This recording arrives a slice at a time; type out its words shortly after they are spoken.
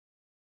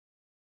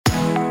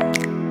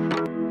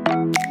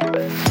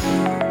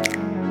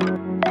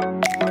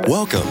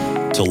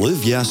Welcome to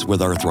Live Yes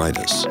with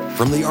Arthritis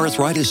from the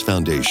Arthritis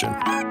Foundation.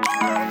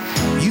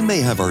 You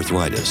may have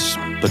arthritis,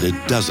 but it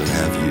doesn't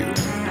have you.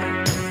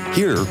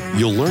 Here,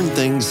 you'll learn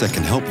things that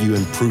can help you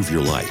improve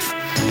your life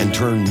and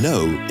turn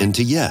no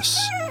into yes.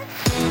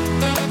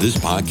 This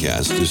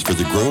podcast is for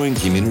the growing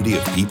community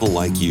of people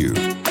like you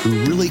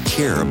who really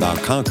care about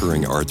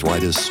conquering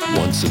arthritis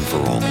once and for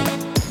all.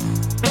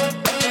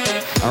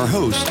 Our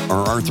hosts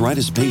are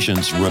arthritis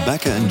patients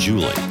Rebecca and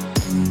Julie,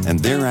 and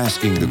they're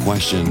asking the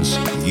questions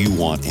you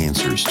want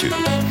answers to.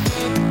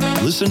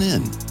 Listen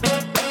in.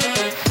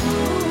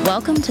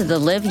 Welcome to the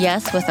Live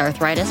Yes with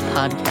Arthritis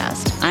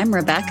podcast. I'm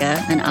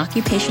Rebecca, an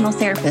occupational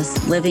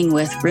therapist living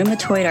with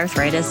rheumatoid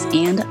arthritis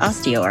and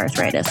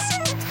osteoarthritis.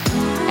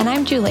 And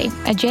I'm Julie,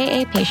 a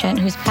JA patient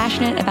who's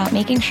passionate about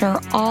making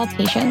sure all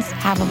patients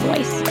have a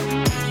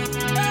voice.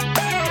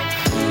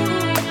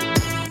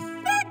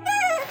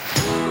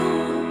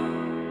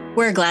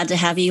 We're glad to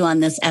have you on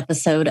this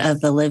episode of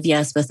the Live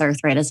Yes with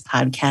Arthritis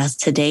podcast.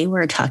 Today,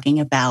 we're talking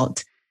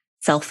about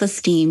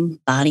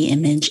self-esteem, body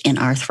image, and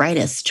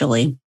arthritis.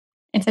 Julie.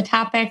 It's a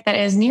topic that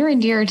is near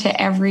and dear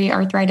to every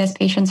arthritis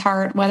patient's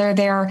heart, whether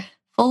they're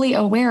fully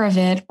aware of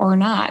it or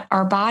not.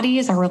 Our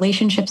bodies, our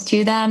relationships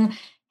to them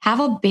have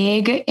a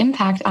big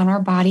impact on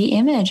our body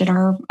image and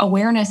our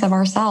awareness of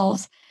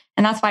ourselves.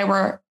 And that's why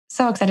we're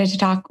so excited to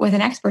talk with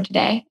an expert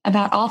today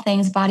about all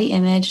things body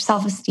image,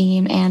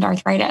 self-esteem, and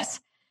arthritis.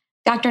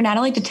 Dr.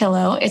 Natalie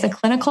Dattilo is a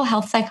clinical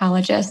health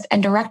psychologist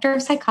and director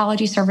of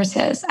psychology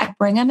services at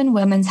Brigham and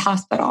Women's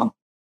Hospital.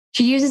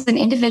 She uses an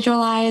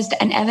individualized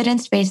and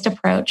evidence-based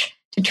approach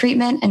to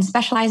treatment and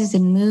specializes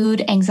in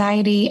mood,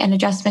 anxiety, and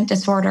adjustment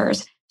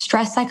disorders,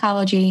 stress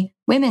psychology,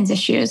 women's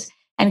issues,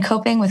 and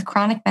coping with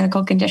chronic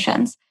medical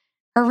conditions.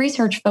 Her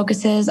research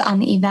focuses on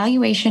the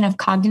evaluation of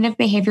cognitive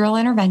behavioral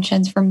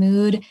interventions for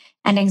mood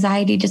and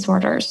anxiety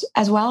disorders,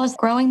 as well as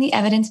growing the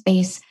evidence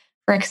base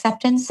for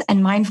acceptance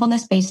and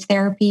mindfulness-based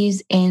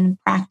therapies in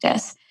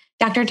practice.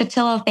 Dr.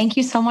 Dattilo, thank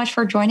you so much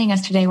for joining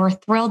us today. We're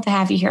thrilled to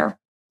have you here.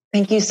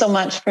 Thank you so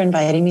much for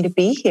inviting me to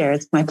be here.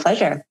 It's my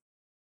pleasure.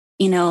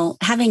 You know,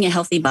 having a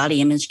healthy body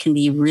image can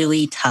be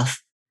really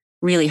tough,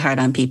 really hard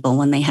on people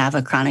when they have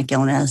a chronic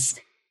illness.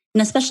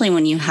 And especially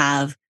when you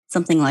have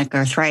something like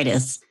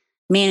arthritis,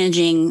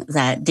 managing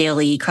that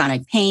daily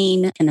chronic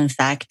pain can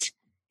affect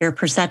your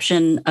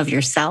perception of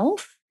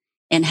yourself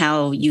and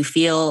how you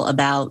feel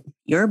about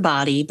your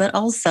body, but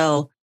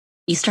also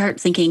you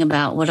start thinking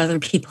about what other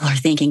people are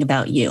thinking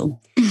about you.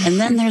 And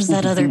then there's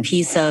that other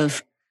piece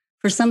of,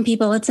 for some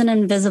people, it's an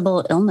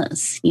invisible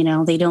illness. You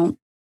know,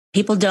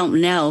 people don't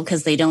know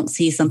because they don't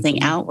see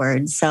something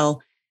outward.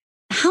 So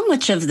how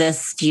much of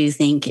this do you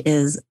think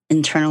is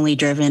internally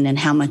driven and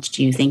how much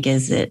do you think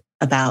is it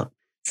about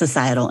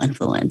societal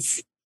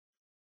influence?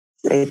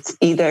 It's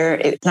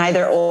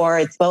neither or,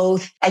 it's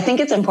both. I think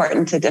it's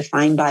important to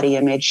define body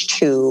image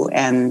too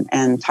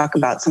and talk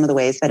about some of the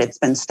ways that it's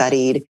been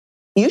studied.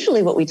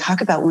 Usually what we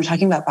talk about when we're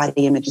talking about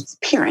body image, it's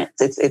appearance.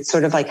 It's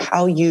sort of like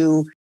how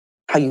you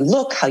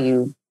look, how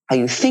you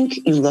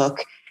think you look.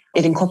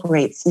 It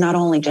incorporates not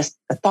only just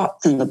the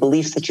thoughts and the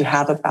beliefs that you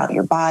have about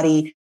your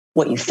body,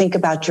 what you think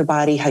about your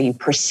body, how you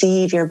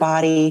perceive your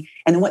body,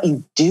 and then what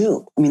you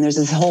do. I mean, there's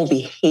this whole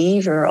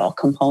behavioral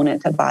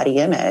component to body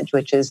image,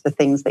 which is the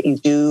things that you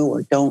do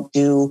or don't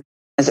do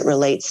as it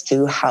relates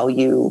to how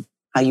you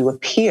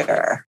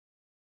appear.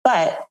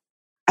 But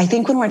I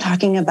think when we're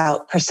talking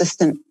about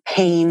persistent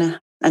pain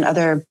and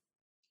other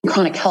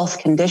chronic health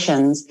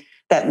conditions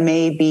that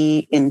may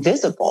be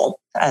invisible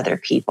to other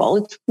people,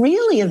 it's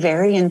really a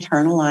very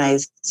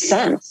internalized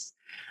sense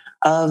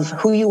of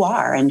who you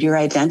are and your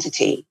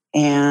identity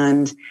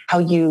and how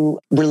you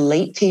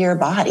relate to your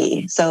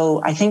body.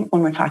 So I think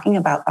when we're talking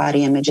about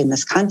body image in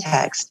this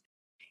context,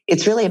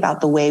 it's really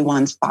about the way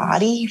one's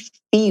body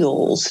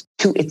feels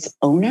to its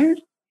owner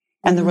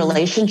and the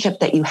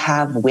relationship that you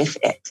have with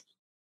it.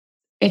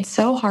 It's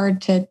so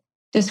hard to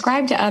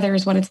describe to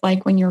others what it's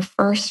like when you're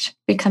first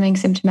becoming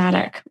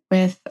symptomatic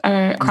with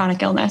a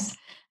chronic illness,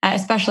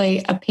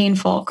 especially a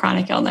painful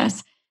chronic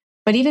illness.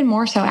 But even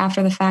more so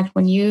after the fact,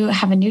 when you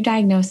have a new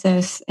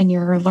diagnosis and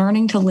you're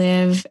learning to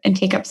live and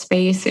take up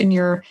space in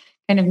your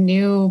kind of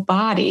new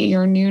body,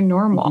 your new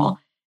normal,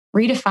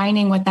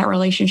 redefining what that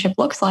relationship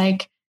looks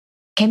like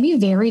can be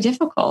very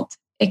difficult.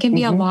 It can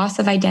be a loss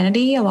of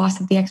identity, a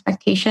loss of the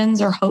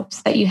expectations or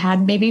hopes that you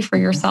had maybe for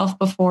yourself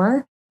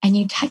before. And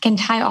you can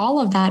tie all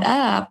of that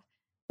up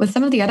with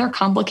some of the other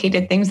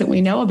complicated things that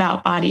we know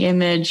about body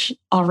image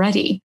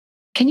already.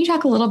 Can you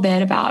talk a little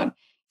bit about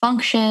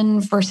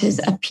function versus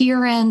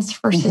appearance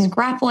versus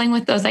grappling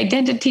with those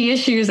identity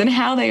issues and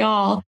how they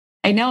all,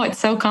 I know it's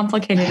so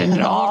complicated and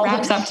it all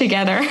wraps up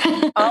together.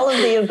 All of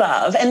the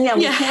above. And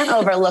we can't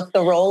overlook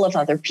the role of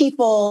other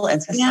people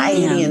and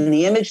society and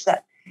the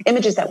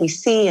images that we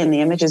see and the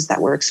images that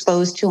we're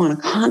exposed to on a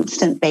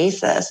constant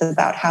basis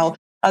about how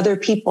other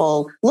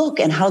people look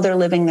and how they're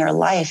living their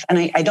life. And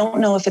I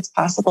don't know if it's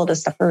possible to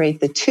separate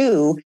the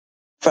two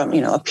from,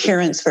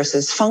 appearance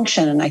versus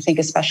function. And I think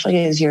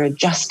especially as you're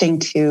adjusting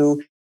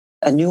to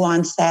a new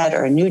onset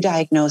or a new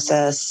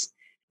diagnosis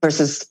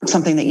versus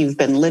something that you've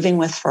been living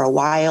with for a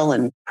while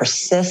and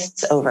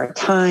persists over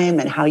time,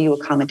 and how you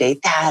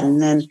accommodate that. And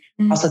then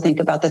also think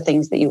about the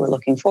things that you were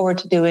looking forward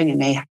to doing and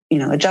may,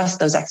 adjust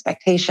those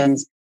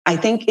expectations. I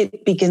think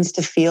it begins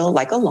to feel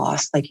like a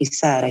loss, like you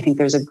said. I think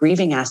there's a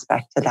grieving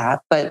aspect to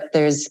that, but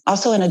there's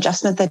also an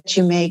adjustment that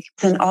you make,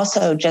 and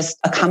also just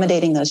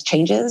accommodating those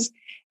changes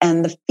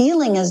and the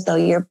feeling as though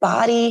your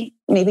body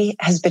maybe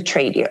has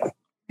betrayed you.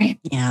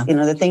 Yeah.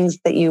 The things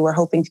that you were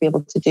hoping to be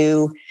able to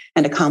do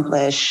and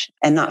accomplish,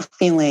 and not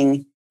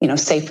feeling,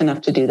 safe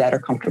enough to do that or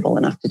comfortable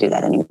enough to do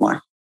that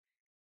anymore.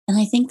 And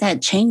I think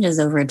that changes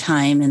over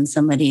time in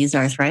somebody's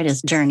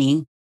arthritis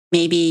journey.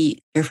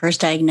 Maybe you're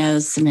first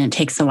diagnosed and it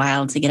takes a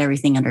while to get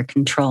everything under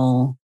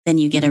control. Then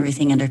you get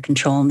everything under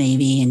control,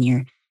 maybe, and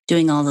you're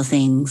doing all the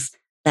things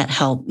that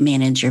help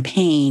manage your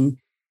pain.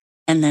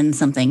 And then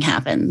something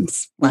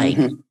happens, like,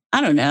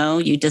 I don't know,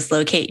 you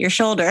dislocate your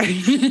shoulder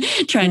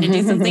trying to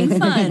do something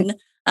fun,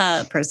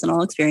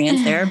 personal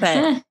experience there.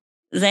 But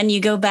then you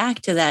go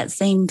back to that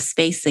same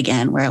space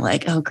again where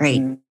like, oh,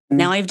 great,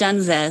 now I've done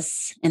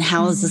this. And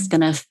how is this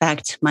going to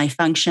affect my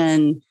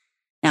function?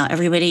 Now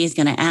everybody is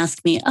going to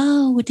ask me,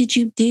 oh, what did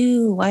you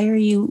do? Why are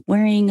you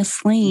wearing a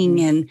sling?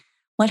 And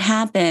what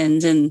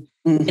happened? And,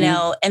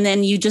 and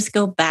then you just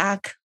go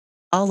back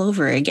all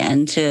over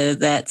again to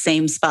that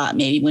same spot,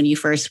 maybe when you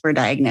first were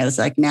diagnosed.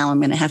 Like, now I'm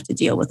going to have to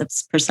deal with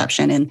this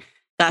perception. And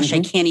gosh, I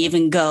can't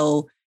even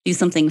go do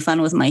something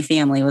fun with my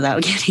family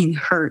without getting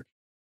hurt.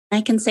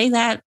 I can say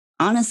that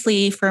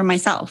honestly for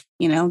myself.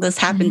 This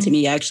happened to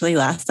me actually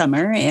last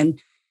summer,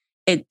 and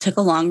it took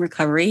a long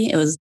recovery. It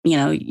was,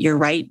 your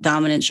right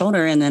dominant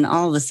shoulder. And then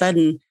all of a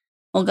sudden,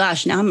 oh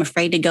gosh, now I'm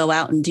afraid to go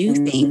out and do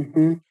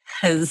things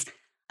because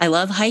I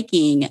love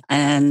hiking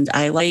and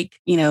I like,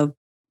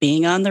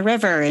 being on the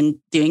river and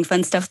doing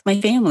fun stuff with my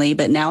family.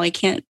 But now I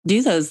can't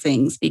do those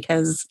things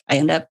because I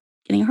end up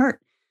getting hurt.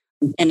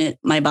 And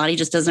my body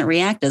just doesn't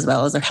react as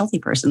well as a healthy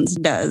person's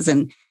does.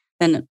 And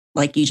then,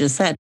 like you just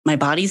said, my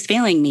body's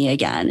failing me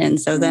again. And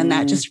so then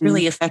that just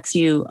really affects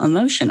you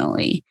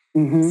emotionally.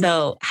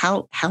 So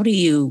how do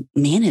you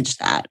manage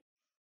that?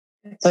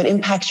 So it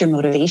impacts your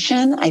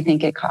motivation. I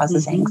think it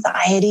causes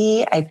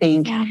anxiety. I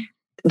think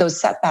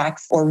those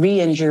setbacks or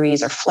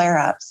re-injuries or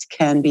flare-ups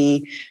can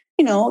be,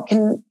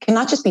 can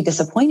not just be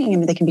disappointing. I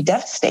mean, they can be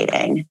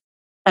devastating.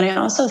 And I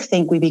also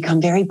think we become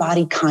very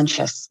body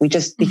conscious. We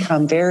just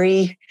become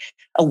very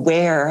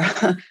aware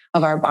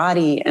of our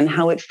body and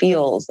how it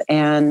feels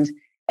and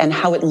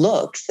how it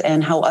looks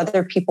and how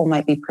other people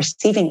might be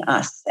perceiving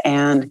us.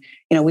 And,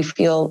 we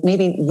feel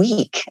maybe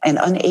weak and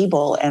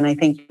unable. And I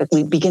think that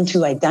we begin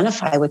to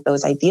identify with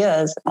those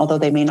ideas, although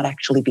they may not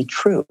actually be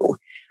true.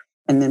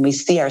 And then we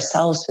see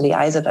ourselves through the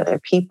eyes of other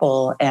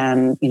people,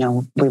 and we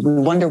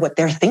wonder what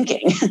they're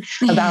thinking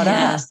about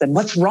us and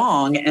what's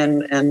wrong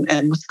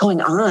and what's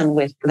going on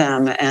with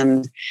them.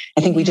 And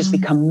I think we just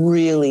become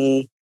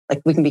really,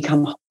 we can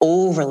become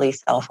overly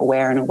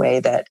self-aware in a way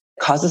that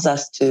causes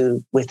us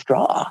to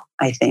withdraw,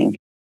 I think.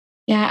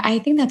 Yeah, I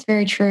think that's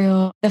very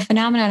true. The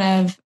phenomenon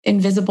of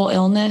invisible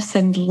illness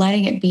and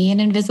letting it be an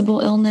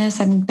invisible illness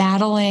and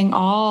battling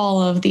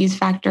all of these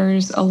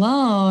factors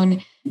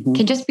alone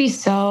can just be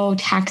so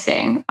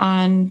taxing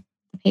on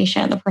the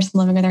patient, the person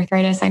living with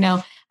arthritis. I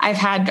know I've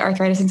had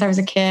arthritis since I was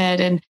a kid,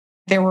 and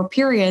there were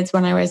periods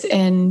when I was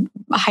in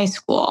high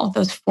school,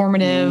 those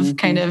formative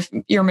kind of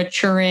you're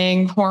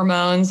maturing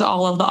hormones,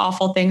 all of the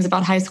awful things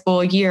about high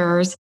school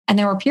years. And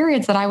there were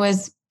periods that I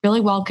was really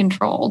well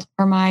controlled,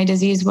 where my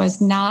disease was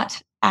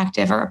not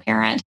active or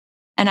apparent.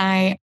 And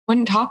I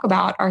wouldn't talk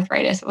about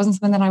arthritis. It wasn't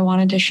something that I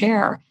wanted to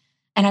share.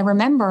 And I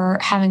remember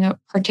having a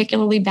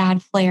particularly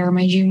bad flare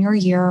my junior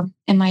year,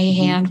 and my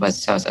hand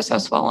was so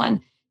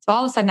swollen. So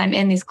all of a sudden I'm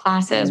in these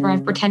classes where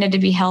I've pretended to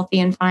be healthy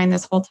and fine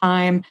this whole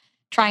time,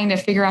 trying to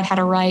figure out how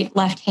to write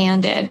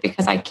left-handed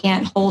because I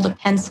can't hold a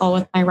pencil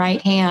with my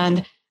right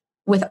hand,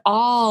 with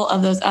all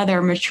of those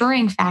other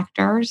maturing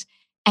factors.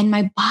 And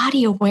my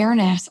body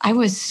awareness, I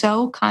was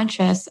so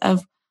conscious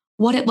of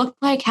what it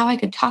looked like, how I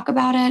could talk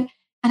about it.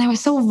 And I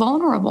was so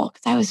vulnerable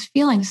because I was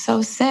feeling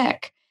so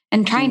sick,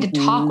 and trying to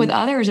talk with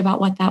others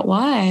about what that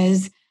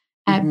was,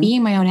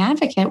 being my own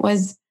advocate,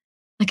 was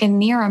like a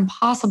near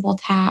impossible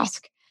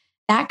task.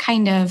 That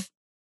kind of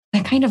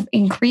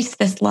increased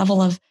this level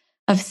of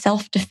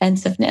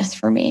self-defensiveness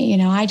for me.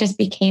 I just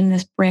became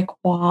this brick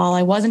wall.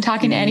 I wasn't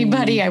talking to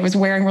anybody. I was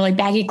wearing really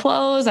baggy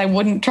clothes. I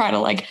wouldn't try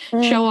to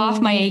show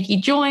off my achy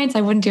joints.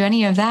 I wouldn't do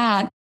any of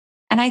that.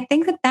 And I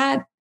think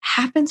that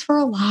happens for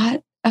a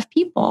lot of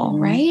people,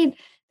 right?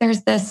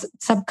 There's this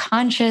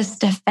subconscious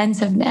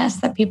defensiveness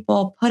that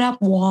people put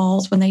up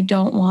walls when they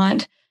don't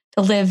want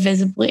to live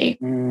visibly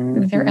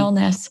with their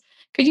illness.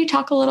 Could you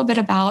talk a little bit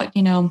about,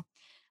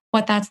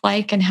 what that's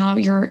like and how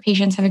your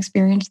patients have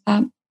experienced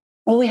that?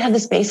 Well, we have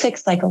this basic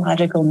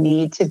psychological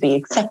need to be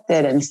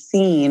accepted and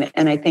seen.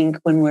 And I think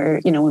when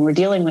we're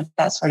dealing with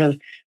that sort of,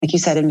 like you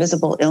said,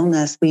 invisible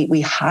illness,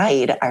 we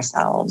hide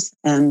ourselves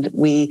and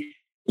we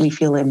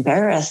feel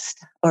embarrassed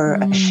or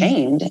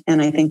ashamed.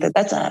 And I think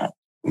that's a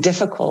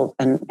difficult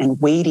and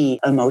weighty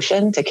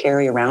emotion to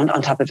carry around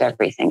on top of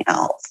everything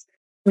else.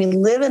 We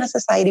live in a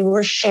society where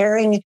we're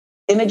sharing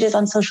images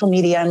on social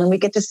media and we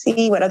get to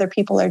see what other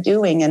people are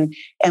doing.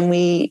 And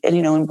we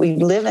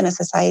live in a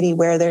society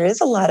where there is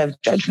a lot of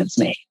judgments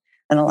made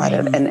and a lot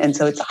of, and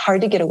so it's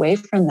hard to get away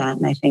from that.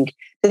 And I think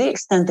to the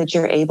extent that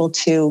you're able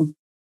to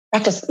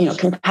practice,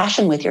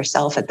 compassion with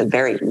yourself at the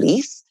very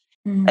least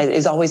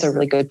is always a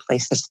really good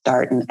place to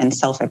start, and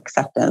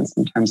self-acceptance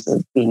in terms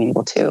of being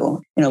able to,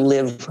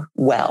 live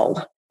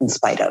well in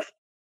spite of.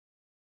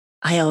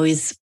 I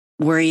always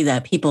worry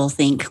that people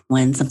think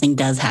when something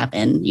does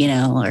happen,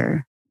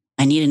 or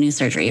I need a new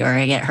surgery or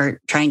I get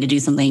hurt trying to do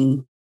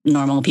something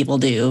normal people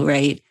do,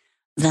 right?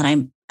 That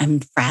I'm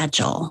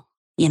fragile,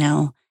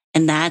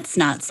 and that's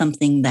not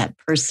something that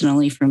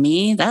personally for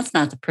me, that's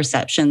not the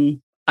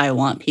perception I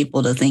want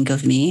people to think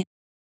of me.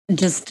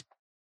 Just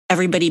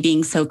everybody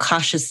being so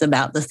cautious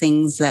about the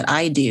things that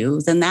I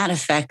do, then that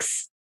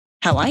affects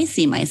how I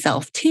see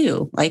myself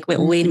too. Like,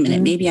 wait a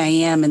minute, maybe I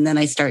am. And then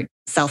I start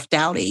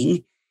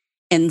self-doubting.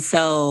 And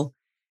so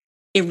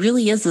it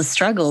really is a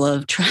struggle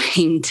of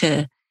trying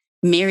to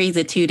marry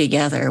the two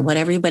together, what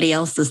everybody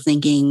else is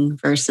thinking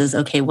versus,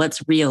 okay,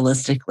 what's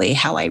realistically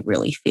how I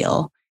really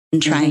feel,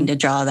 and trying to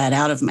draw that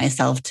out of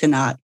myself to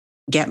not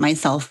get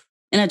myself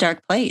in a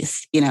dark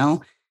place.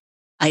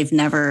 I've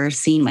never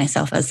seen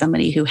myself as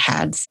somebody who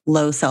had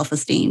low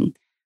self-esteem.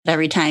 But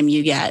every time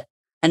you get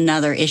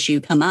another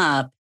issue come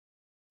up,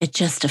 it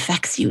just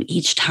affects you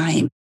each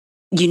time.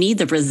 You need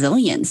the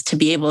resilience to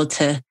be able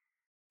to,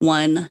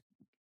 one,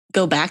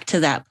 go back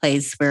to that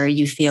place where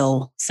you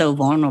feel so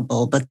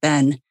vulnerable, but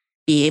then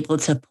be able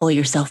to pull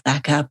yourself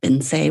back up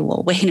and say,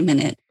 well, wait a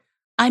minute,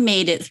 I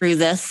made it through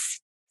this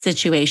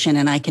situation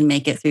and I can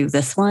make it through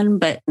this one,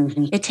 but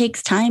it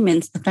takes time.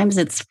 And sometimes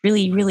it's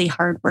really, really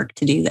hard work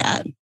to do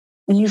that.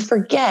 And you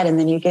forget, and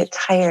then you get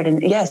tired.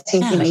 And yes,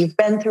 you've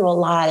been through a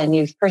lot and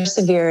you've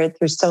persevered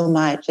through so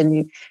much,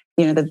 and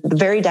the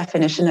very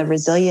definition of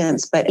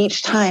resilience, but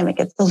each time it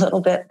gets a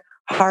little bit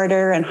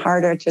harder and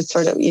harder to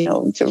sort of,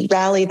 to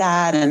rally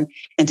that and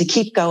to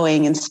keep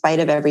going in spite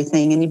of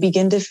everything. And you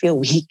begin to feel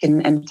weak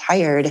and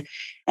tired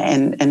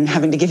and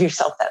having to give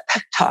yourself that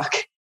pep talk,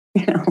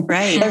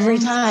 right, every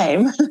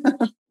time.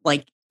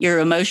 Like your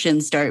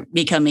emotions start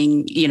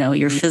becoming,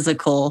 your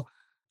physical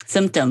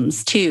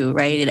symptoms too,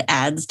 right? It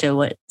adds to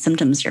what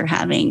symptoms you're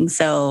having.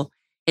 So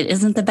it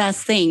isn't the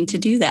best thing to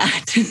do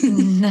that.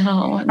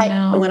 No.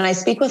 When I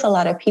speak with a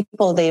lot of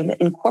people, they've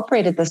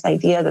incorporated this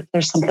idea that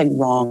there's something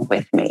wrong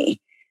with me.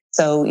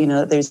 So,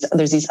 there's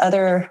these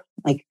other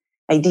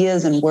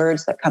ideas and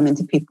words that come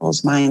into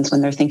people's minds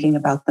when they're thinking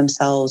about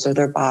themselves or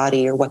their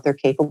body or what they're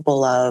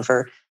capable of,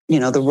 or,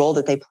 the role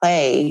that they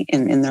play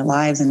in their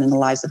lives and in the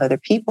lives of other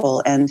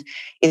people. And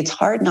it's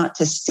hard not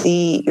to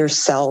see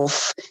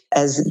yourself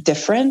as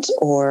different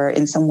or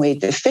in some way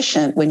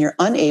deficient when you're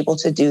unable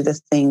to do the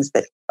things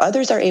that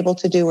others are able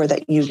to do or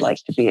that you'd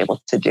like to be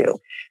able to do.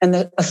 And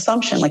the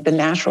assumption, the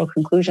natural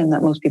conclusion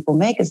that most people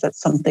make, is that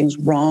something's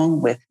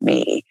wrong with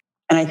me.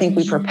 And I think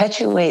we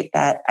perpetuate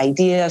that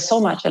idea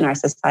so much in our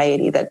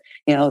society that,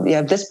 you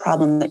have this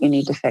problem that you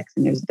need to fix,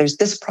 and there's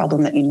this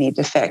problem that you need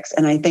to fix.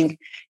 And I think,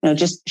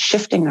 just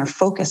shifting our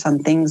focus on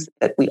things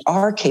that we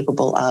are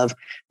capable of,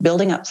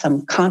 building up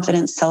some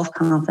confidence,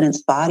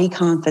 self-confidence, body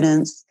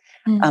confidence,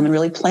 and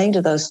really playing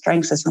to those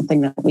strengths is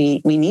something that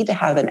we need to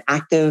have an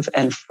active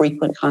and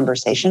frequent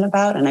conversation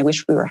about. And I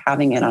wish we were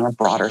having it on a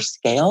broader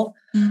scale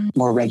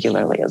more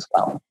regularly as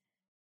well.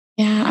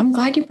 Yeah, I'm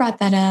glad you brought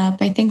that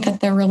up. I think that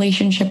the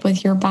relationship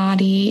with your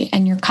body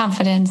and your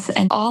confidence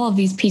and all of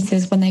these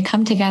pieces, when they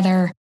come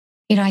together,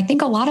 I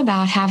think a lot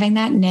about having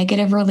that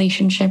negative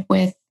relationship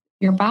with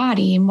your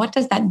body. And what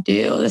does that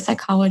do? The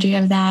psychology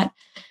of that.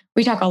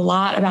 We talk a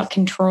lot about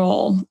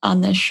control on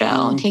this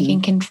show,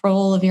 taking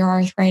control of your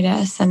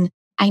arthritis. And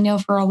I know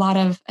for a lot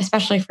of,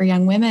 especially for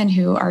young women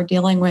who are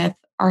dealing with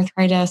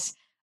arthritis,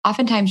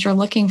 oftentimes you're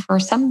looking for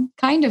some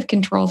kind of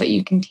control that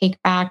you can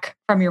take back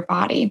from your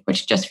body,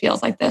 which just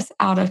feels like this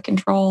out of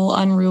control,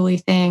 unruly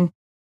thing.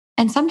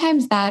 And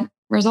sometimes that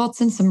results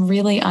in some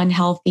really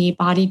unhealthy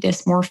body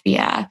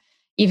dysmorphia,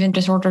 even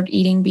disordered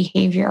eating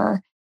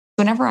behavior.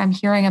 Whenever I'm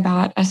hearing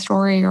about a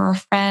story or a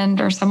friend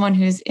or someone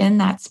who's in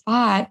that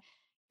spot,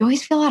 you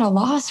always feel at a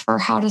loss for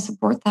how to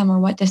support them or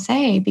what to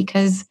say,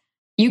 because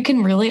you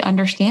can really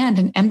understand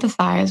and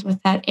empathize with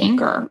that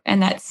anger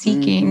and that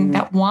seeking,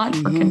 that want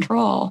for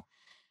control.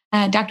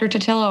 Dr.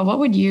 Totilo, what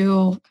would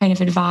you kind of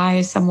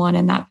advise someone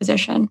in that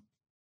position?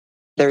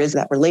 There is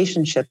that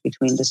relationship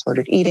between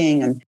disordered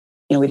eating and,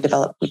 we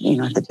develop,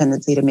 the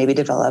tendency to maybe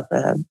develop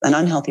an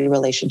unhealthy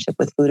relationship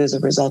with food as a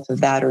result of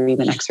that, or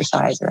even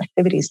exercise or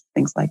activities,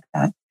 things like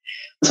that.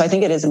 So I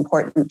think it is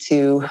important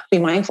to be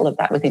mindful of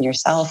that within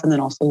yourself and then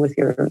also with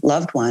your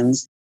loved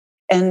ones.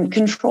 And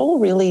control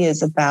really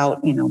is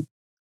about,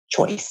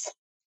 choice.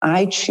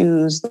 I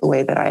choose the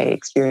way that I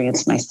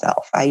experience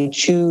myself. I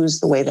choose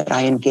the way that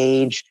I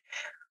engage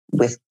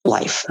with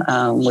life,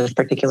 with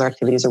particular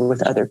activities or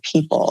with other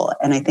people.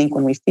 And I think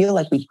when we feel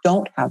like we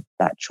don't have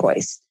that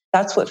choice,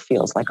 that's what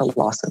feels like a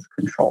loss of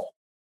control.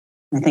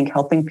 I think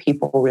helping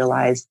people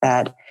realize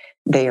that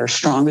they are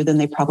stronger than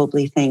they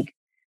probably think,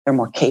 they're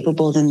more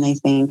capable than they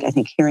think. I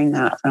think hearing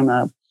that from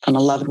a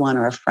loved one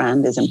or a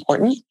friend is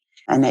important,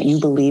 and that you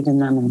believe in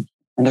them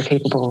and they're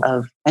capable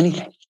of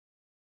anything.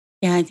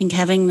 Yeah, I think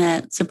having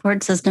that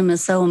support system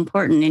is so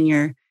important in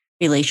your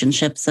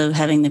relationships, of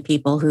having the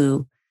people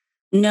who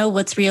know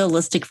what's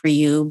realistic for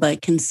you,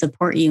 but can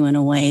support you in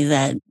a way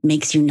that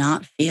makes you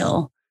not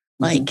feel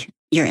like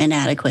you're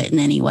inadequate in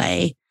any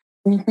way.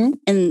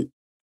 And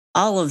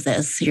all of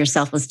this, your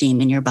self-esteem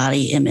and your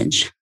body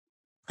image,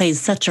 plays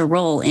such a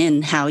role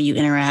in how you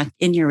interact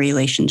in your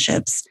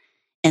relationships.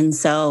 And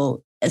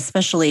so,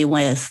 especially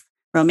with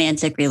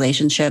romantic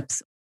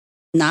relationships,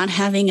 not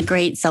having a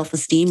great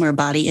self-esteem or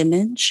body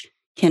image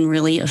can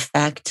really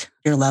affect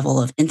your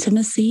level of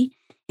intimacy.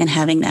 And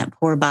having that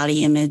poor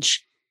body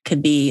image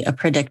could be a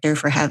predictor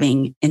for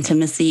having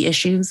intimacy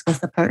issues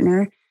with a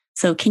partner.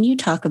 So can you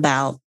talk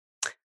about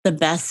the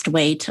best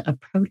way to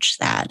approach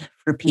that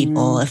for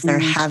people if they're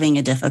having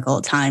a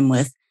difficult time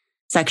with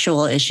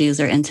sexual issues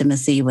or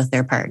intimacy with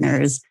their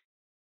partners?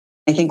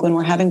 I think when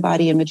we're having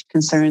body image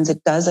concerns,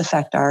 it does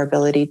affect our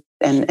ability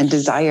and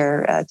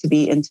desire to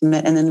be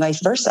intimate, and then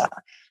vice versa.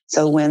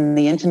 So when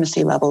the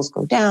intimacy levels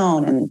go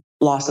down and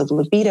loss of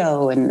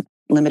libido and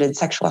limited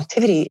sexual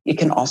activity, it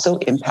can also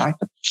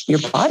impact your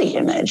body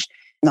image,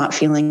 not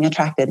feeling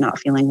attracted, not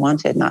feeling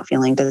wanted, not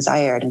feeling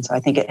desired. And so I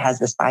think it has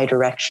this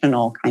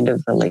bidirectional kind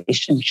of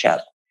relationship.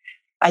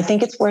 I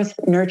think it's worth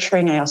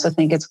nurturing. I also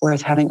think it's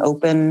worth having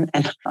open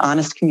and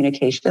honest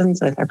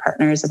communications with our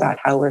partners about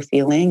how we're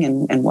feeling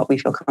and what we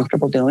feel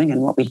comfortable doing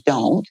and what we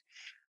don't.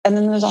 And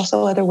then there's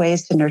also other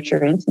ways to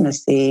nurture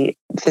intimacy.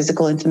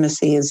 Physical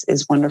intimacy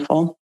is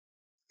wonderful,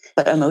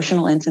 but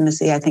emotional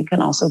intimacy, I think,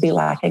 can also be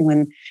lacking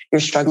when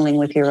you're struggling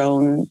with your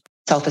own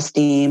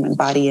self-esteem and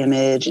body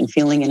image and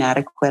feeling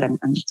inadequate. And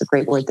it's a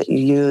great word that you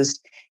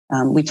used.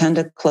 We tend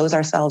to close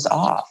ourselves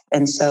off.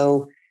 And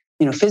so,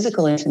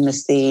 physical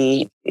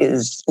intimacy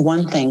is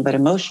one thing, but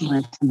emotional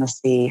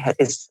intimacy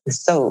is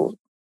so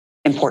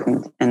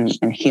important and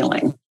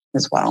healing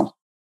as well.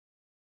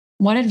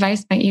 What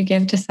advice might you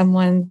give to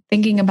someone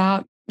thinking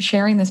about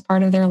sharing this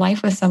part of their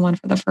life with someone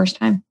for the first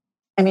time?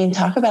 I mean,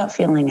 talk about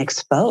feeling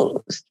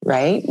exposed,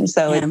 right? And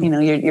so,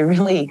 you're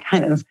really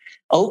kind of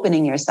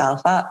opening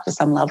yourself up to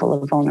some level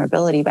of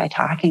vulnerability by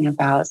talking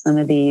about some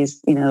of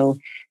these,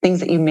 things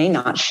that you may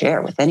not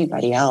share with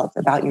anybody else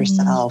about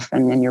yourself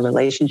and your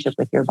relationship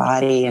with your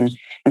body and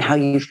how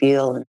you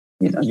feel.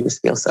 You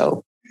just feel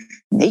so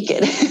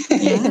naked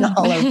and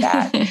all of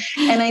that.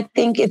 And I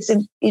think it's,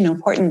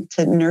 important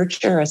to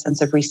nurture a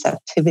sense of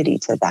receptivity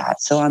to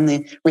that. So on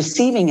the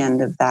receiving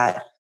end of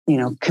that,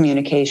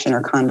 communication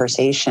or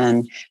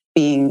conversation,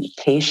 being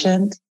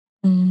patient,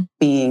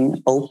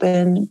 being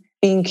open,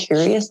 being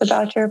curious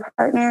about your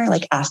partner,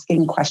 like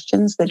asking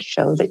questions that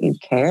show that you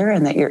care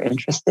and that you're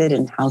interested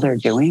in how they're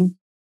doing.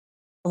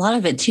 A lot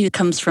of it too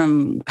comes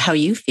from how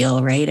you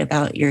feel, right,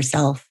 about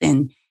yourself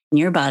and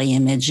your body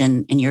image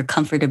and your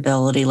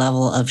comfortability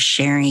level of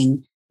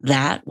sharing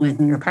that with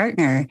your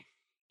partner.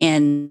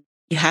 And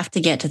you have to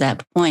get to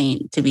that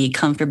point to be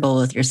comfortable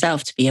with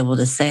yourself, to be able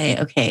to say,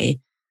 okay,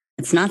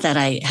 it's not that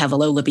I have a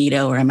low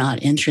libido or I'm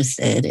not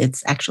interested.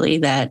 It's actually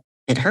that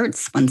it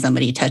hurts when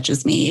somebody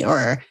touches me,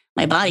 or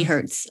my body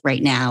hurts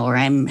right now, or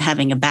I'm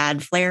having a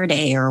bad flare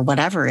day, or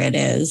whatever it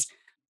is.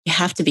 You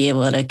have to be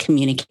able to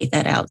communicate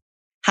that out.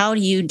 How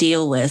do you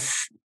deal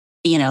with,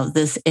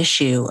 this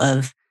issue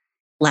of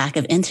lack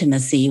of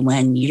intimacy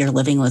when you're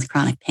living with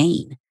chronic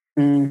pain?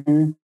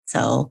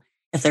 So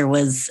if there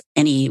was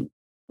any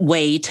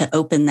way to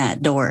open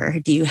that door,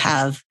 do you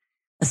have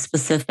a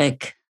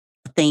specific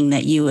thing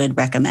that you would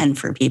recommend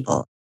for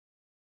people?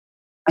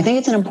 I think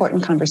it's an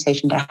important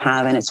conversation to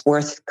have, and it's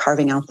worth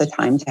carving out the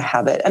time to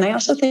have it. And I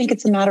also think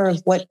it's a matter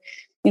of what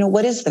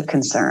is the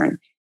concern?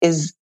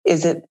 Is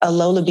it a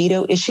low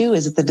libido issue?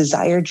 Is it the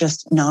desire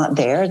just not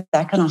there?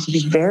 That can also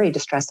be very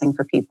distressing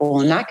for people.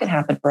 And that could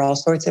happen for all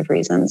sorts of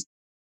reasons.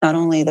 Not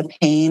only the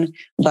pain,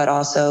 but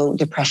also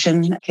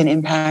depression can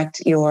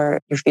impact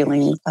your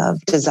feeling of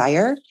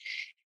desire,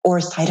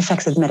 or side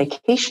effects of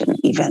medication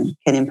even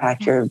can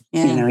impact your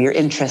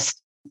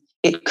interest.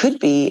 It could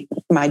be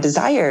my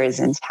desire is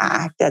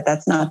intact,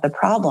 that's not the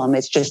problem.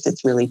 It's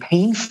really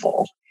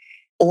painful.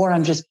 Or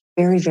I'm just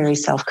very, very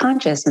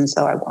self-conscious. And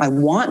so I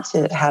want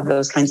to have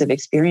those kinds of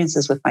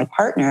experiences with my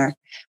partner,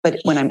 but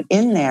when I'm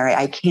in there,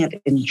 I can't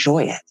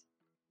enjoy it.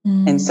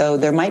 And so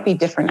there might be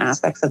different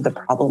aspects of the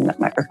problem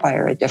that might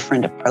require a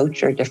different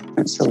approach or a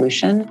different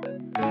solution.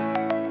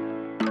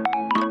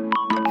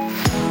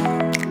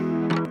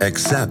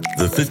 Accept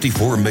the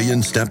 54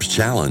 Million Steps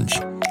Challenge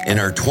in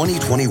our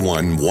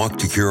 2021 Walk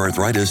to Cure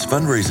Arthritis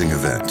fundraising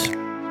event.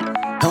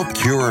 Help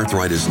cure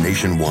arthritis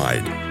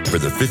nationwide for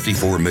the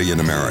 54 million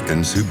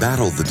Americans who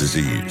battle the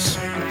disease.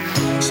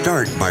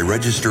 Start by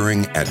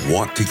registering at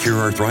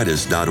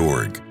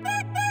walktocurearthritis.org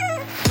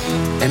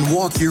and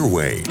walk your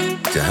way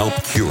to help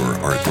cure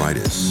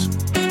arthritis.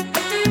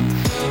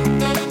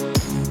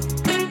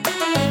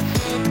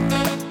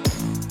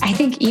 I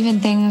think even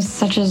things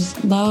such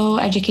as low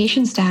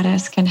education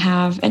status can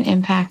have an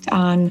impact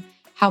on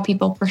how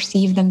people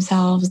perceive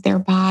themselves, their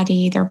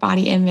body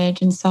image,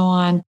 and so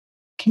on.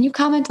 Can you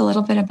comment a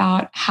little bit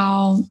about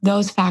how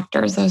those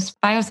factors, those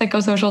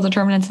biopsychosocial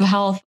determinants of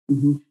health,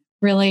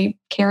 really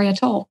carry a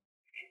toll?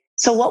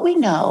 So what we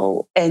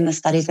know in the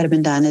studies that have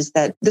been done is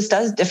that this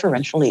does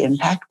differentially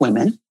impact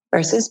women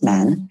versus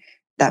men.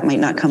 That might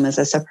not come as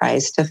a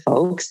surprise to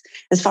folks.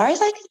 As far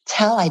as I can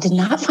tell, I did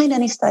not find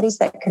any studies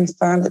that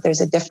confirm that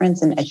there's a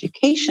difference in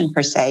education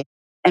per se.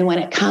 And when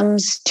it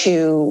comes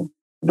to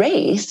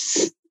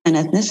race and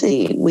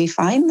ethnicity, we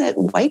find that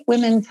white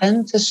women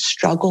tend to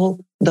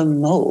struggle the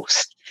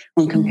most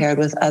when compared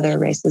with other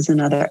races and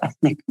other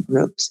ethnic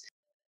groups.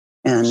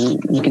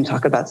 And you can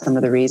talk about some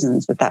of the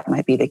reasons that that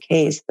might be the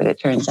case, but it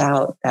turns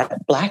out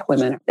that Black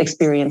women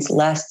experience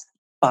less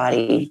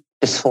body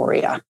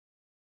dysphoria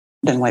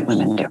than white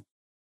women do.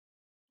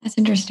 That's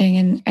interesting.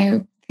 And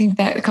I think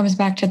that comes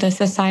back to the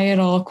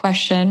societal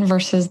question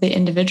versus the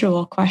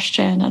individual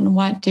question. And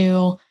what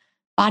do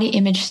body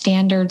image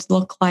standards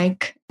look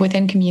like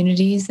within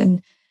communities?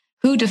 And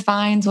who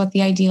defines what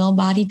the ideal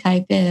body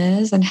type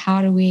is? And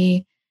how do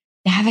we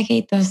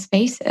navigate those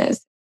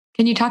spaces?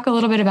 Can you talk a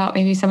little bit about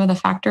maybe some of the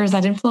factors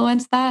that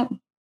influence that?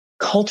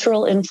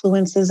 Cultural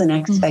influences and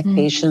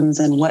expectations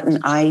and what an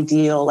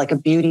ideal, like a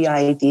beauty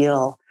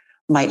ideal,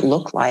 might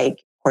look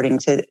like according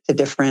to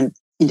different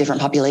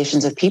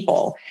populations of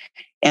people.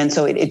 And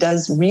so it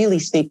does really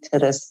speak to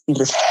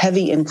this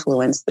heavy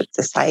influence that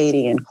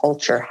society and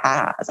culture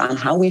has on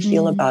how we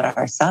feel about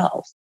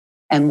ourselves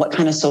and what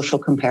kind of social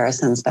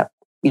comparisons that,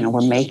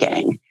 we're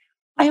making.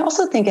 I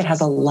also think it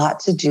has a lot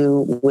to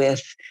do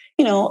with,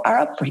 our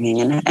upbringing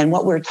and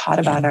what we're taught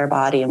about our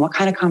body and what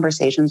kind of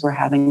conversations we're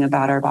having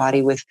about our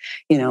body as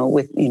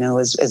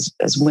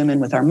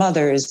women with our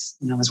mothers,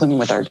 as women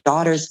with our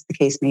daughters, as the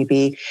case may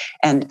be,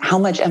 and how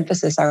much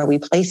emphasis are we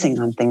placing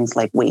on things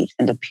like weight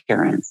and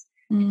appearance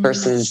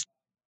versus,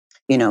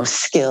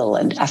 skill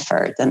and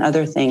effort and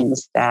other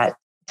things that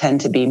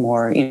tend to be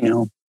more,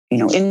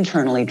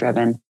 internally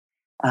driven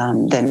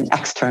than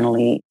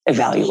externally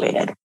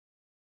evaluated.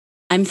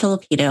 I'm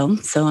Filipino,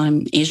 so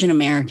I'm Asian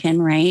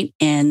American, right?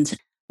 And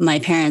my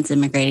parents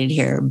immigrated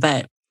here,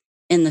 but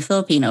in the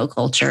Filipino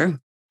culture,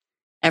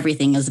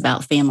 everything is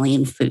about family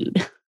and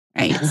food,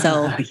 right?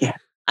 So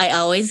I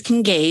always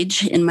can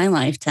gauge in my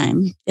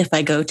lifetime if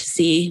I go to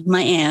see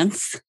my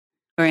aunts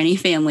or any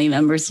family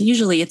members,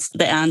 usually it's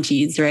the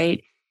aunties,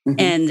 right?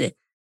 And,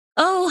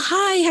 oh,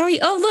 hi, how are you?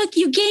 Oh, look,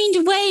 you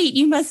gained weight.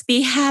 You must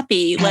be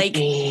happy.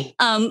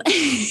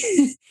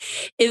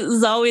 It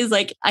was always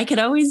like, I could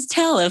always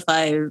tell if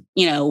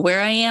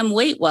where I am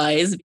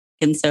weight-wise.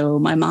 And so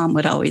my mom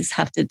would always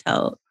have to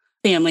tell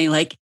family,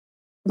 like,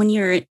 when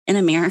you're in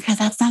America,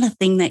 that's not a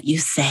thing that you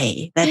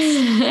say.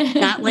 That's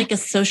not like a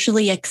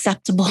socially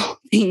acceptable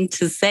thing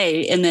to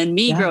say. And then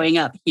me growing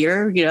up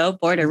here,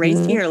 born and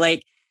raised here,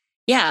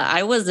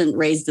 I wasn't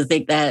raised to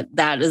think that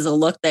that is a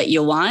look that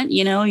you want.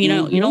 You don't,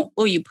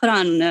 you put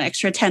on an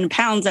extra 10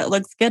 pounds that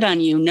looks good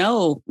on you.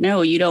 No,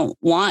 you don't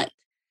want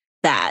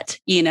that,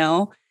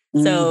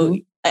 So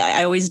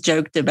I always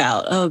joked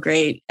about, oh,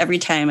 great. Every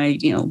time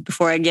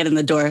before I get in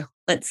the door,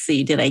 let's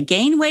see, did I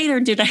gain weight or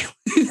did I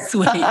lose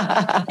weight?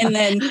 And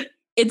then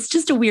it's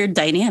just a weird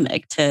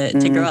dynamic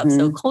to grow up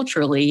so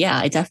culturally. Yeah,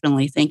 I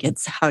definitely think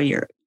it's how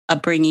your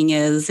upbringing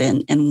is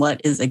and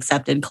what is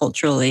accepted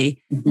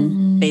culturally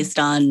based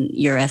on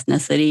your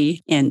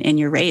ethnicity and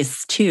your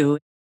race too.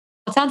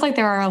 It sounds like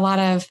there are a lot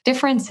of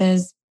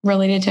differences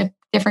related to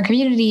different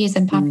communities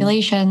and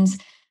populations,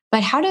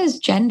 but how does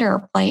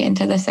gender play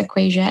into this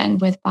equation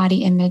with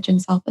body image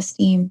and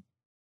self-esteem?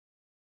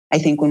 I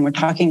think when we're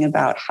talking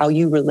about how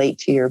you relate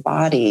to your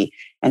body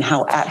and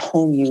how at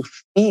home you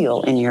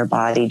feel in your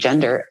body,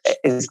 gender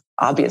is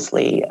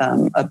obviously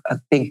a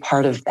big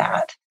part of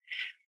that.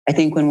 I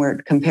think when we're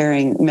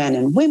comparing men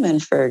and women,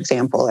 for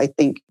example, I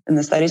think, and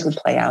the studies would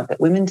play out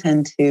that women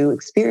tend to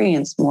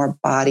experience more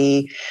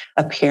body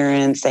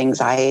appearance,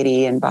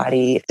 anxiety, and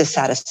body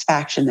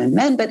dissatisfaction than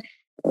men, but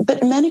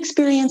men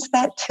experience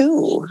that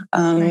too.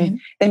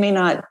 They may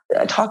not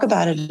talk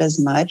about it as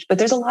much, but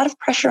there's a lot of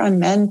pressure on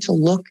men to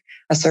look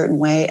a certain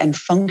way and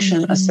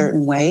function a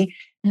certain way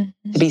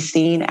to be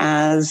seen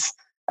as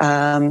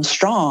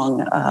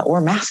strong or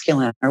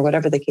masculine or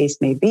whatever the case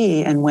may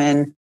be. And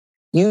when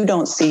you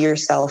don't see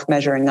yourself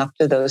measuring up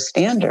to those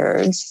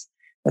standards,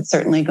 that's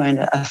certainly going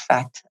to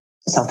affect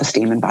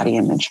self-esteem and body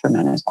image for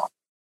men as well.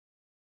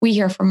 We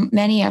hear from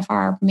many of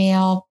our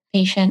male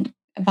patient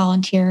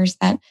volunteers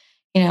that,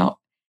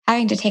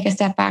 having to take a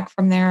step back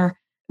from their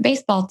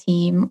baseball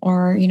team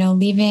or,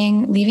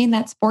 leaving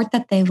that sport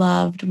that they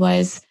loved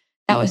was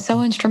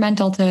so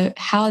instrumental to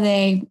how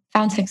they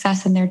found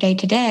success in their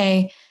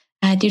day-to-day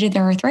due to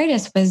their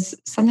arthritis was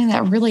something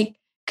that really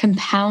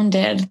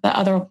compounded the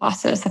other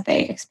losses that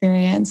they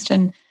experienced.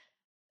 And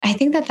I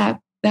think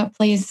that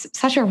plays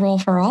such a role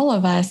for all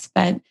of us,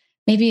 but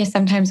maybe is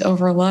sometimes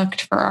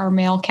overlooked for our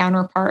male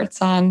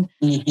counterparts on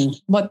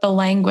what the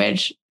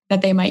language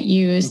that they might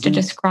use to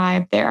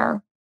describe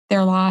their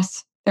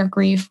loss. their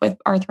grief with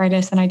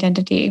arthritis and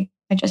identity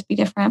might just be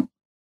different.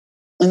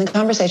 In the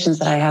conversations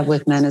that I have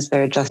with men as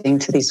they're adjusting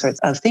to these sorts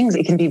of things,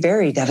 it can be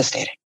very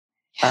devastating.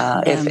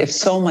 If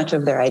so much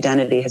of their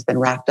identity has been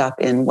wrapped up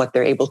in what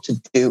they're able to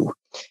do,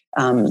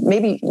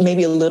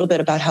 maybe a little bit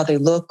about how they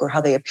look or how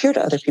they appear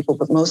to other people,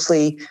 but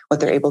mostly what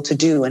they're able to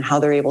do and how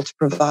they're able to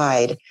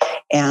provide.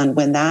 And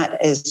when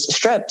that is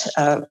stripped,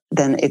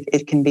 then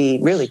it can be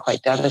really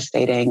quite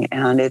devastating.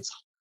 And it's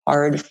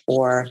hard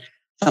for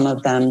some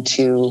of them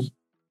to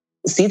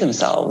see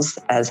themselves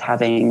as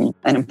having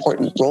an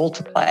important role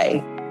to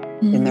play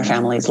in their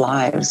families'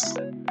 lives.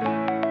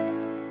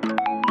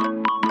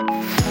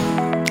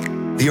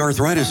 The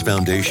Arthritis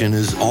Foundation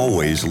is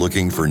always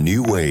looking for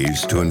new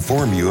ways to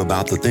inform you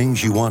about the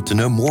things you want to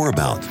know more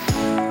about.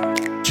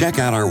 Check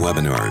out our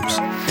webinars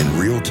in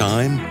real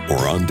time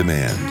or on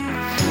demand.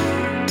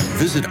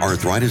 Visit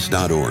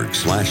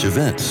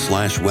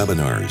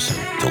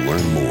arthritis.org/events/webinars to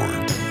learn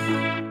more.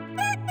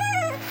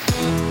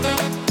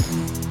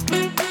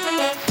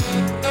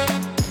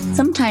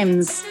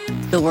 Sometimes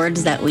the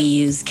words that we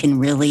use can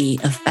really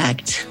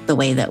affect the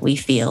way that we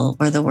feel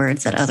or the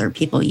words that other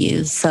people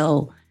use.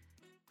 So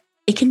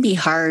it can be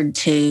hard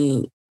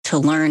to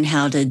learn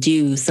how to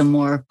do some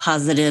more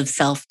positive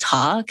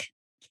self-talk.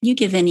 Can you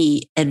give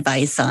any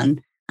advice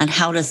on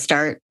how to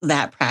start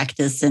that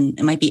practice? And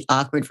it might be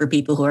awkward for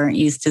people who aren't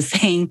used to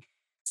saying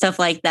stuff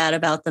like that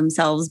about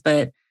themselves,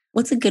 but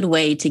what's a good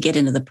way to get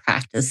into the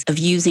practice of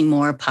using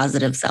more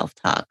positive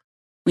self-talk?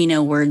 We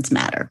know words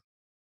matter.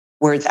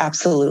 Words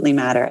absolutely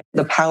matter.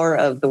 The power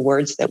of the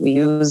words that we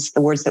use,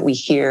 the words that we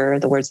hear,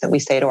 the words that we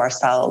say to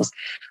ourselves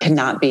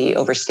cannot be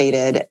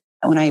overstated.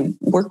 When I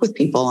work with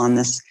people on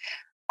this,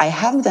 I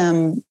have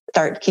them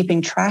start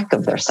keeping track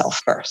of their self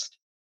first.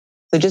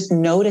 So just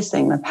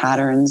noticing the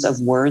patterns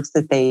of words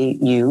that they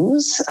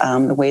use,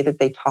 the way that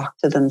they talk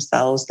to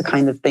themselves, the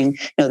kind of thing,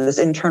 this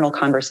internal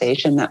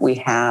conversation that we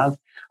have,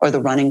 or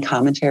the running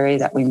commentary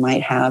that we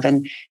might have,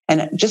 and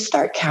just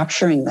start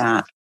capturing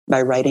that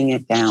by writing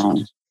it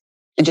down.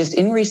 And just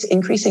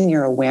increasing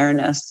your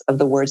awareness of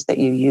the words that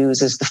you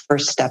use is the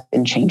first step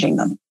in changing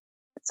them.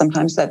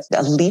 Sometimes that's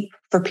a leap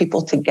for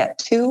people to get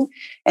to.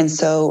 And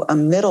so a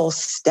middle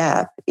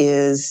step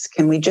is,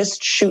 can we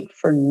just shoot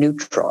for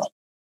neutral?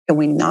 Can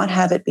we not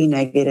have it be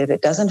negative?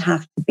 It doesn't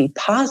have to be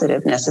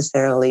positive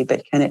necessarily,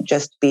 but can it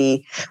just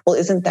be, well,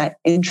 isn't that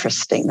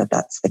interesting that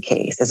that's the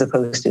case, as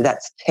opposed to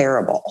that's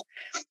terrible?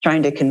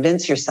 Trying to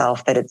convince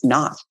yourself that it's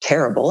not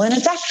terrible and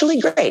it's actually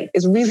great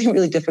is really,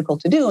 really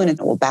difficult to do, and it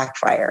will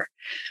backfire.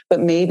 But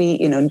maybe,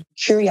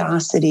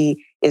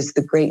 curiosity is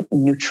the great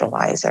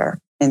neutralizer.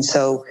 And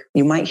so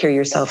you might hear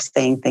yourself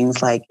saying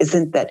things like,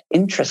 isn't that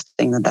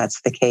interesting that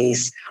that's the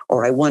case?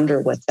 Or I wonder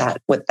what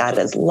that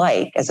is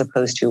like, as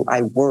opposed to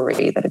I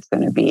worry that it's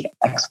going to be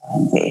X, Y,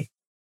 and Z.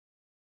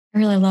 I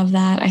really love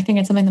that. I think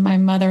it's something that my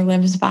mother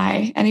lives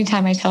by.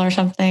 Anytime I tell her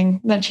something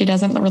that she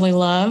doesn't really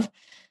love,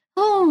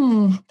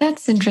 oh,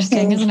 that's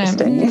interesting, isn't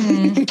it?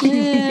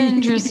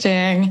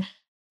 Interesting.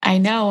 I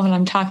know when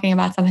I'm talking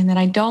about something that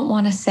I don't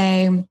want to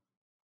say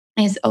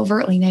is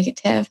overtly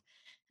negative,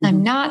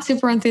 I'm not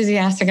super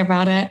enthusiastic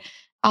about it,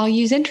 I'll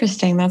use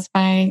interesting. That's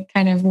my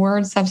kind of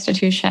word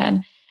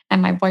substitution.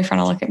 And my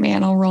boyfriend will look at me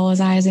and I'll roll his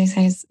eyes and he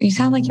says, you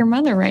sound like your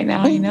mother right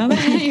now. You know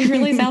that? You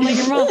really sound like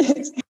your mom.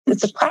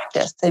 It's a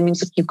practice. I mean,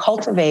 you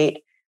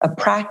cultivate a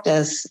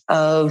practice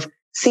of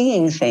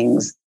seeing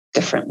things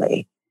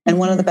differently. And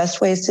one of the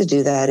best ways to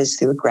do that is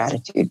through a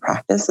gratitude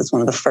practice. It's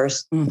one of the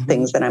first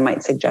things that I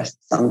might suggest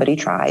somebody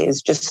try,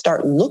 is just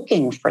start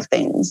looking for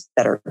things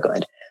that are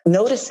good,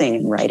 noticing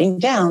and writing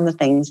down the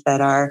things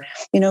that are,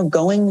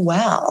 going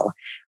well.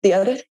 The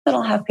other thing that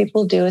I'll have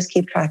people do is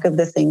keep track of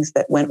the things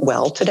that went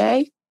well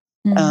today,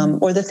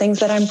 or the things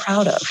that I'm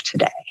proud of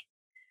today.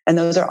 And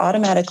those are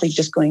automatically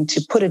just going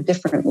to put a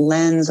different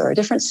lens or a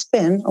different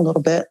spin a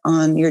little bit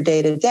on your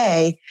day to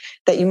day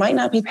that you might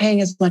not be paying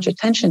as much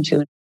attention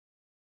to.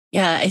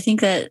 Yeah, I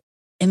think that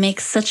it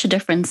makes such a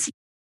difference.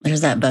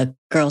 There's that book,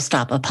 Girl,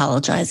 Stop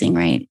Apologizing,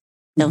 right?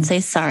 Don't say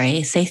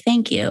sorry, say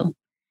thank you.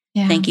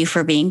 Yeah. Thank you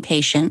for being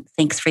patient.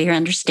 Thanks for your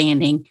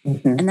understanding.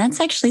 And that's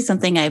actually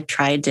something I've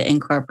tried to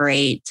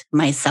incorporate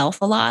myself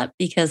a lot,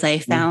 because I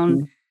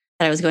found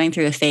that I was going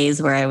through a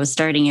phase where I was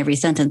starting every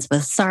sentence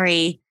with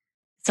sorry,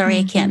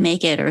 I can't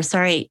make it, or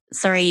sorry,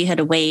 you had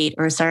to wait,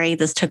 or sorry,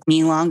 this took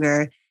me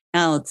longer.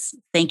 Now it's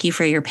thank you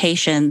for your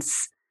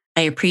patience.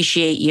 I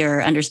appreciate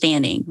your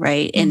understanding,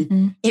 right?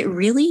 And it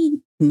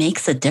really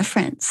makes a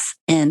difference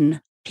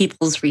in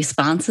people's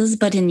responses,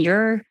 but in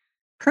your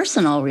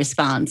personal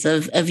response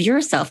of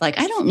yourself. Like,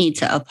 I don't need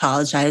to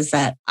apologize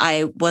that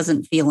I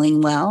wasn't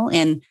feeling well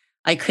and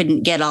I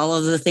couldn't get all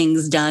of the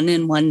things done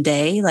in one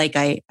day like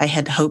I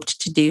had hoped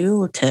to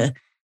do, to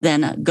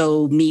then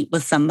go meet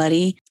with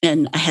somebody,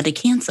 and I had to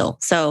cancel.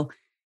 So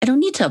I don't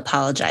need to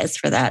apologize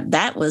for that.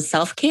 That was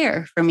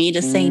self-care for me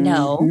to say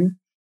no.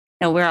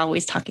 We're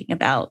always talking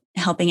about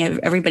helping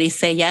everybody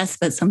say yes,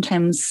 but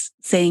sometimes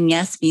saying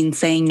yes means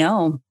saying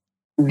no.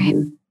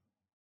 Right.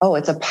 oh,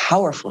 it's a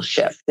powerful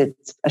shift.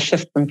 It's a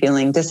shift from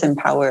feeling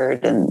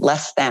disempowered and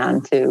less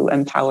than to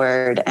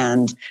empowered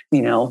and,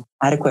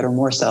 adequate or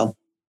more so.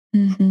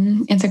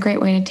 Mm-hmm. It's a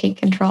great way to take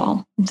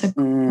control. It's a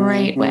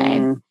great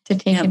way to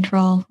take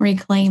control,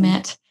 reclaim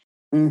it.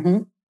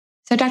 Mm-hmm.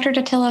 So, Dr.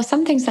 Dattilo,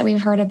 some things that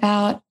we've heard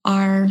about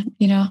are,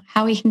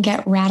 how we can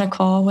get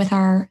radical with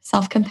our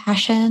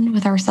self-compassion,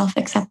 with our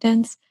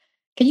self-acceptance.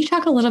 Can you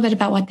talk a little bit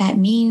about what that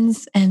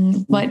means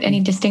and what any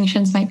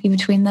distinctions might be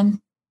between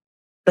them?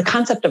 The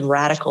concept of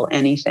radical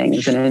anything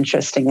is an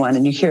interesting one,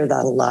 and you hear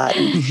that a lot.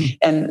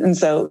 And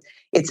so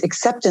it's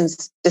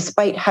acceptance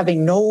despite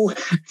having no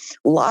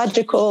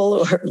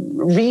logical or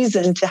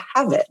reason to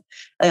have it.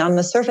 On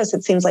the surface,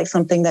 it seems like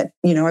something that,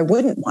 I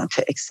wouldn't want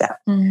to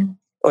accept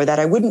or that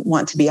I wouldn't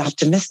want to be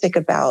optimistic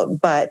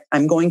about, but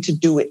I'm going to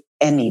do it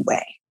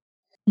anyway.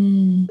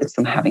 It's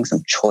from having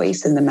some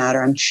choice in the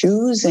matter. I'm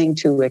choosing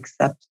to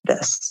accept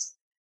this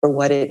for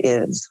what it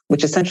is,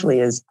 which essentially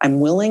is I'm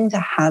willing to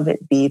have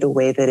it be the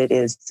way that it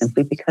is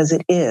simply because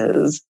it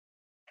is.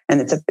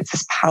 And it's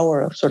this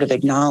power of sort of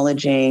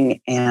acknowledging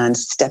and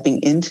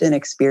stepping into an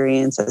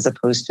experience as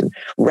opposed to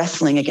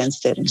wrestling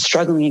against it and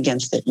struggling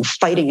against it and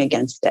fighting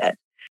against it.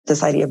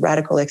 This idea of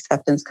radical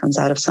acceptance comes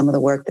out of some of the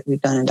work that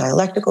we've done in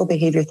dialectical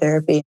behavior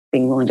therapy,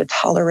 being willing to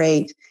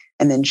tolerate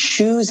and then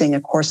choosing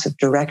a course of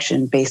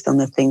direction based on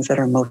the things that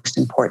are most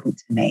important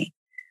to me.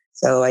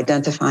 So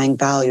identifying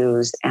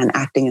values and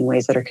acting in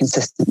ways that are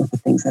consistent with the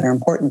things that are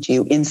important to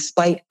you, in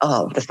spite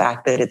of the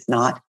fact that it's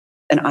not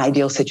an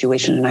ideal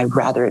situation and I'd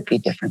rather it be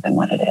different than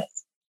what it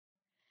is.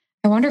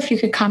 I wonder if you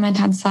could comment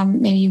on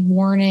some maybe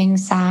warning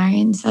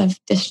signs of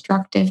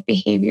destructive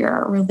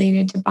behavior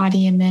related to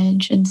body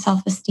image and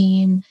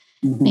self-esteem,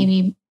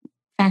 maybe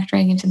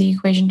factoring into the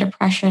equation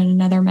depression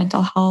and other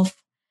mental health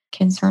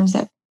concerns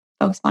that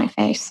folks might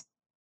face.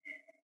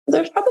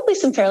 There's probably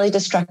some fairly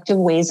destructive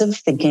ways of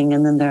thinking,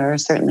 and then there are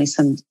certainly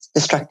some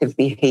destructive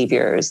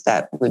behaviors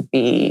that would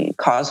be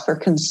cause for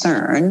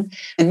concern.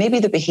 And maybe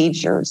the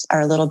behaviors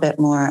are a little bit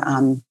more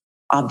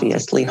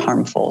obviously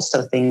harmful.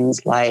 So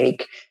things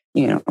like,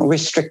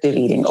 restrictive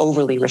eating,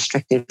 overly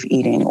restrictive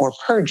eating, or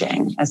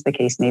purging, as the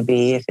case may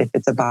be, if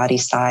it's a body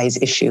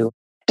size issue.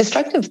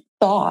 Destructive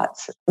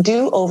thoughts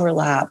do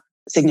overlap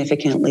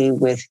significantly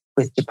with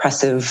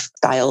depressive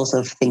styles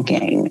of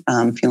thinking,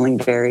 feeling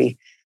very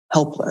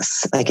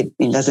helpless. Like it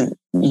doesn't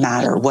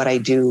matter what I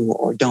do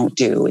or don't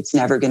do. It's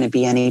never going to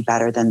be any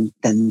better than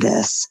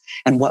this.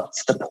 And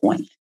what's the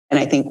point? And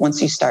I think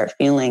once you start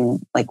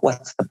feeling like,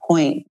 what's the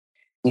point?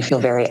 You feel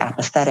very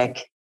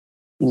apathetic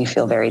and you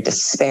feel very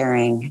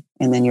despairing.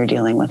 And then you're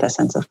dealing with a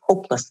sense of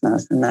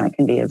hopelessness. And that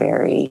can be a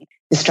very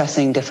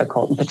distressing,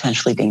 difficult, and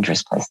potentially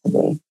dangerous place to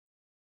be.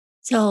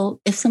 So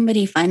if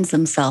somebody finds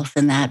themselves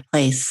in that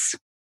place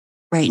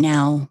right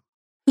now,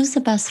 who's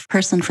the best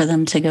person for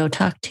them to go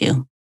talk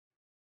to?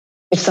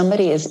 If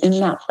somebody is in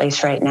that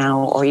place right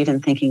now, or even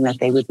thinking that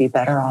they would be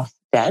better off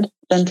dead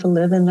than to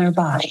live in their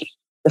body,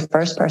 the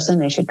first person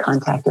they should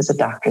contact is a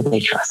doctor they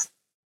trust.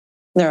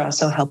 There are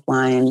also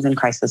helplines and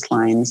crisis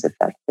lines if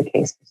that's the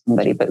case for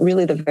somebody. But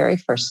really, the very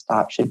first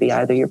stop should be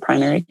either your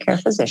primary care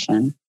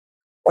physician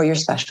or your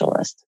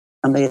specialist,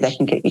 somebody that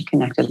can get you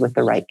connected with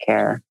the right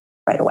care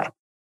right away.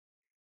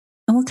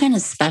 And what kind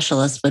of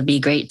specialist would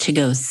be great to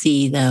go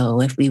see,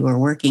 though, if we were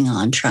working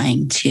on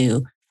trying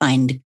to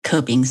find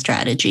coping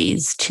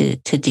strategies to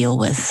deal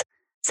with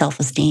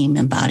self-esteem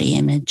and body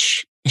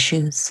image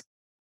issues?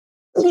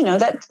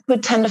 That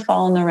would tend to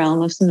fall in the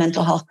realm of some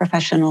mental health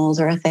professionals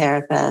or a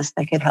therapist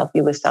that could help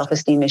you with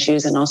self-esteem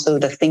issues and also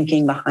the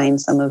thinking behind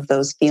some of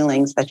those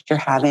feelings that you're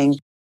having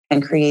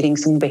and creating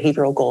some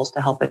behavioral goals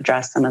to help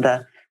address some of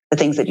the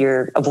things that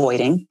you're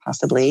avoiding,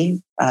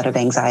 possibly out of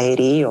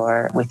anxiety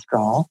or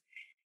withdrawal.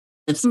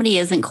 If somebody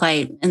isn't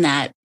quite in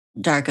that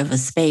dark of a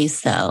space,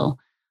 though,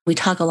 we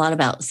talk a lot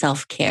about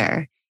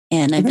self-care.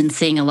 And I've been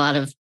seeing a lot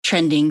of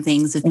trending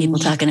things with people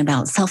talking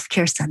about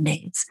self-care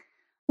Sundays.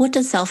 What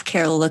does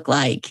self-care look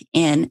like?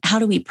 And how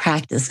do we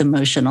practice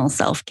emotional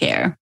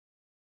self-care?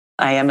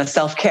 I am a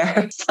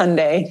self-care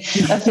Sunday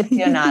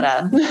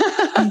aficionada.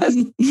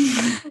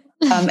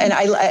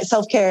 And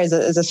self-care is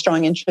a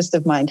strong interest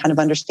of mine, kind of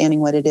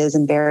understanding what it is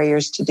and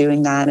barriers to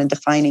doing that and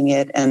defining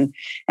it and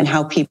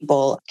how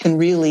people can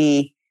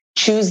really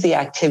choose the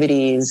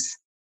activities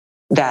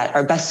that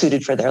are best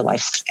suited for their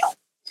lifestyle.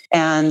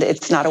 And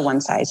it's not a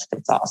one size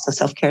fits all. So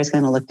self-care is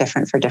going to look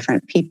different for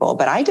different people.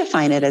 But I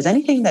define it as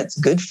anything that's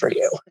good for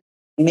you.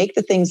 Make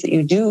the things that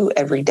you do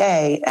every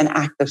day an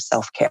act of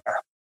self-care.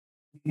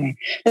 Okay.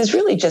 It's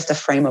really just a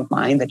frame of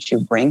mind that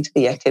you bring to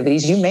the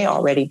activities you may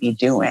already be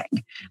doing.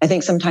 I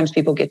think sometimes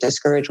people get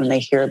discouraged when they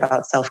hear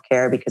about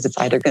self-care because it's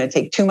either going to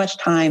take too much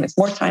time, it's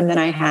more time than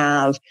I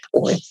have,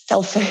 or it's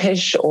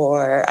selfish,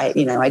 or I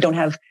don't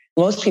have.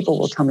 Most people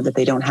will tell me that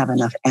they don't have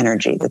enough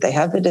energy, that they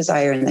have the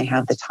desire and they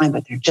have the time,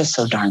 but they're just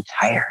so darn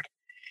tired.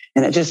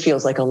 And it just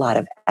feels like a lot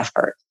of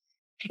effort.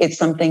 It's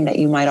something that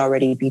you might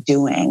already be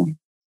doing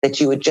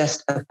that you would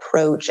just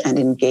approach and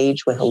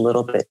engage with a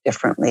little bit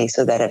differently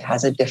so that it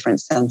has a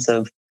different sense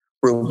of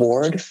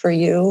reward for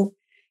you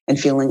and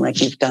feeling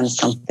like you've done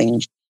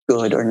something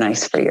good or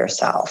nice for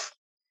yourself.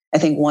 I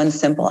think one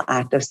simple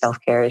act of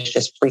self-care is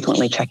just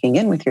frequently checking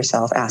in with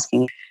yourself,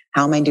 asking,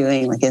 how am I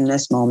doing like in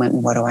this moment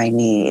and what do I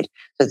need?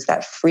 So it's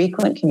that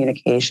frequent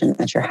communication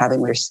that you're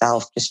having with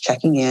yourself, just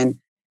checking in.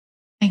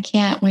 I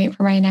can't wait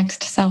for my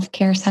next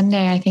self-care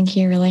Sunday. I think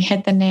you really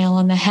hit the nail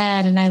on the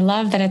head. And I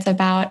love that it's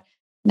about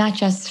not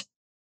just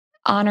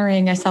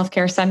honoring a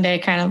self-care Sunday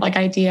kind of like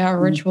idea or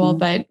ritual,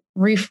 but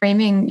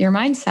reframing your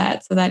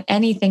mindset so that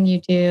anything you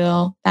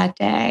do that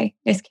day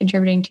is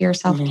contributing to your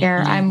self-care.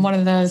 I'm one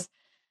of those,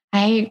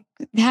 I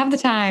have the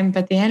time,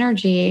 but the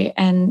energy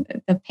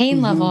and the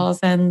pain levels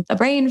and the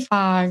brain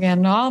fog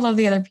and all of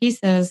the other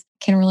pieces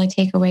can really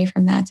take away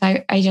from that.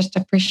 So I just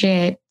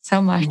appreciate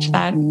so much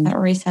that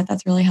reset.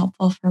 That's really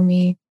helpful for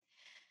me.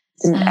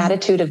 It's an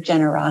attitude of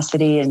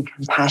generosity and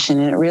compassion.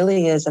 And it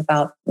really is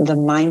about the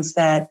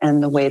mindset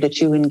and the way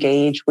that you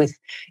engage with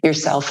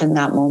yourself in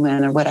that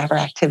moment or whatever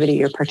activity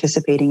you're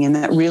participating in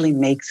that really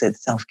makes it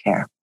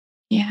self-care.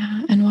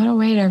 Yeah. And what a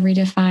way to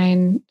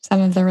redefine some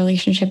of the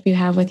relationship you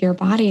have with your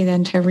body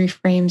than to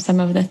reframe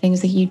some of the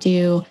things that you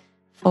do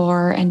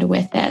for and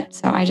with it.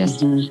 So I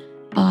just,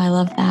 I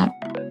love that.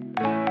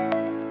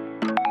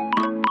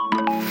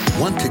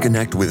 Want to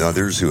connect with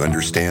others who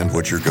understand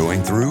what you're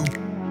going through?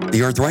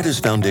 The Arthritis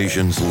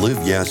Foundation's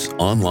Live Yes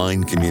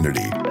online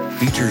community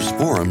features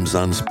forums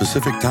on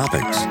specific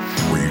topics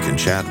where you can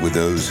chat with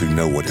those who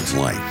know what it's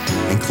like,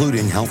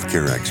 including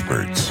healthcare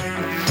experts.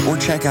 Or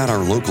check out our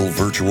local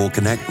virtual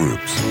connect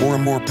groups for a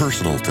more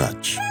personal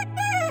touch.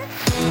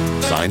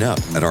 Sign up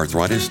at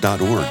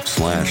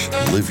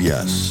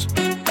arthritis.org/liveyes.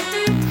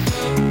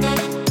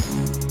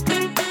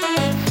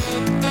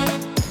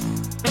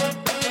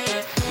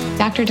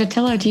 Dr.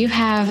 Dattilo, do you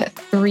have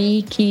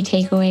 3 key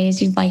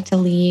takeaways you'd like to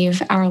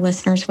leave our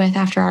listeners with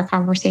after our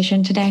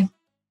conversation today?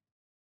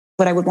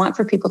 What I would want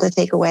for people to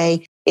take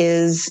away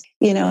is,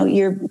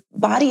 your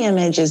body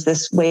image is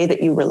this way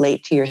that you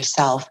relate to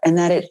yourself and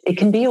that it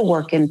can be a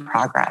work in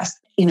progress.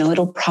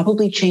 It'll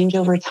probably change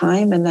over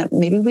time and that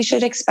maybe we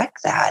should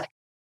expect that,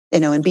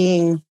 and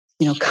being,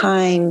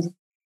 kind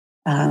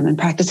and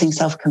practicing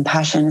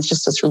self-compassion is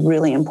just a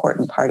really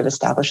important part of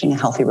establishing a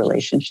healthy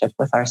relationship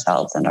with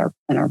ourselves and our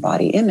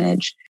body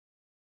image.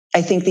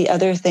 I think the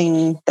other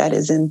thing that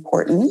is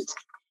important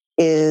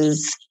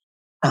is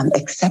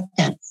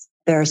acceptance.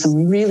 There are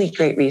some really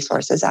great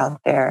resources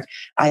out there,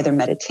 either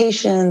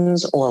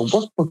meditations or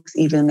workbooks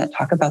even that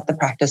talk about the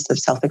practice of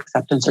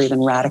self-acceptance or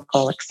even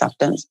radical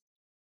acceptance,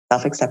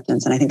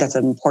 self-acceptance. And I think that's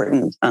an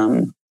important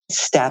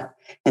step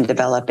in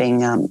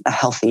developing a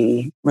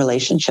healthy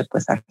relationship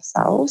with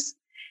ourselves.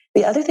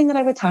 The other thing that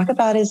I would talk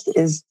about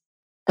is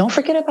don't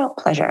forget about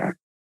pleasure.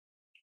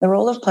 The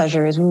role of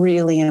pleasure is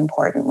really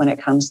important when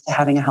it comes to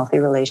having a healthy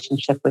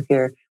relationship with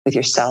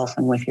yourself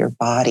and with your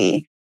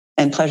body.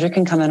 And pleasure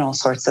can come in all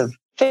sorts of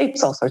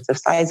shapes, all sorts of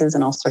sizes,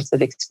 and all sorts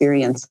of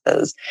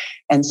experiences.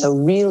 And so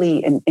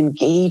really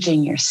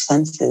engaging your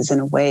senses in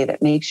a way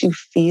that makes you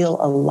feel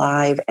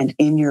alive and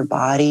in your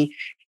body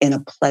in a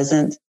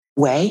pleasant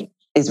way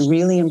is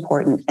really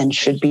important and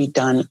should be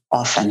done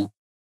often.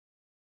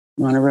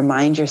 You want to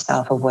remind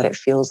yourself of what it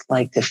feels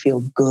like to feel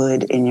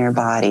good in your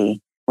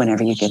body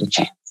whenever you get a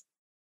chance.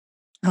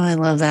 Oh, I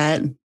love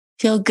that.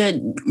 Feel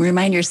good.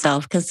 Remind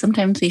yourself, because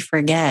sometimes we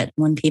forget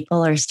when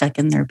people are stuck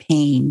in their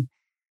pain.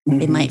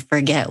 They might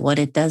forget what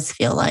it does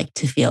feel like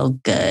to feel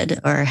good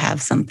or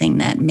have something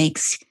that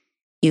makes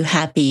you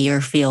happy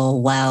or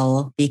feel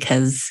well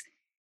because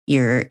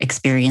you're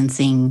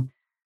experiencing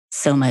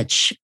so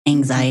much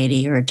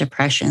anxiety or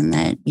depression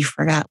that you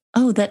forgot,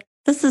 that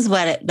this is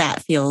what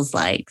that feels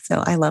like.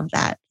 So I love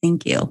that.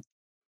 Thank you.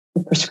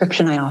 The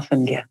prescription I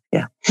often give.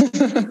 Yeah.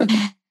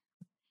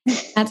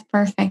 That's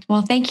perfect.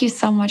 Well, thank you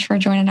so much for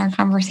joining our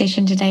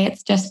conversation today.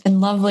 It's just been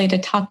lovely to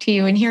talk to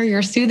you and hear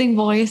your soothing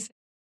voice.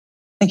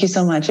 Thank you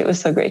so much. It was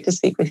so great to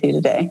speak with you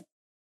today.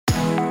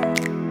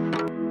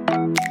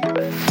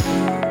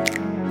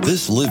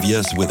 This Live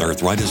Yes with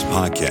Arthritis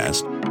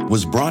podcast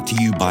was brought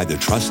to you by the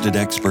trusted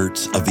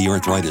experts of the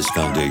Arthritis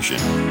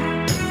Foundation.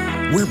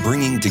 We're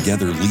bringing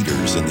together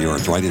leaders in the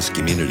arthritis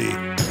community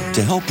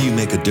to help you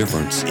make a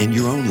difference in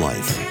your own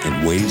life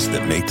in ways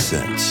that make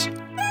sense.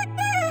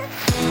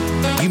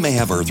 You may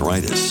have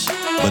arthritis,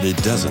 but it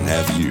doesn't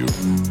have you.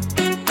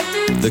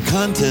 The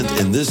content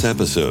in this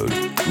episode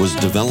was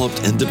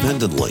developed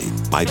independently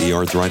by the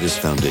Arthritis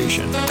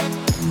Foundation.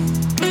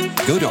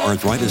 Go to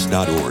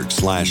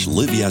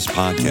arthritis.org/liveyes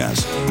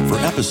podcast for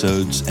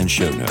episodes and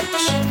show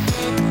notes.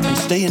 And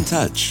stay in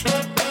touch.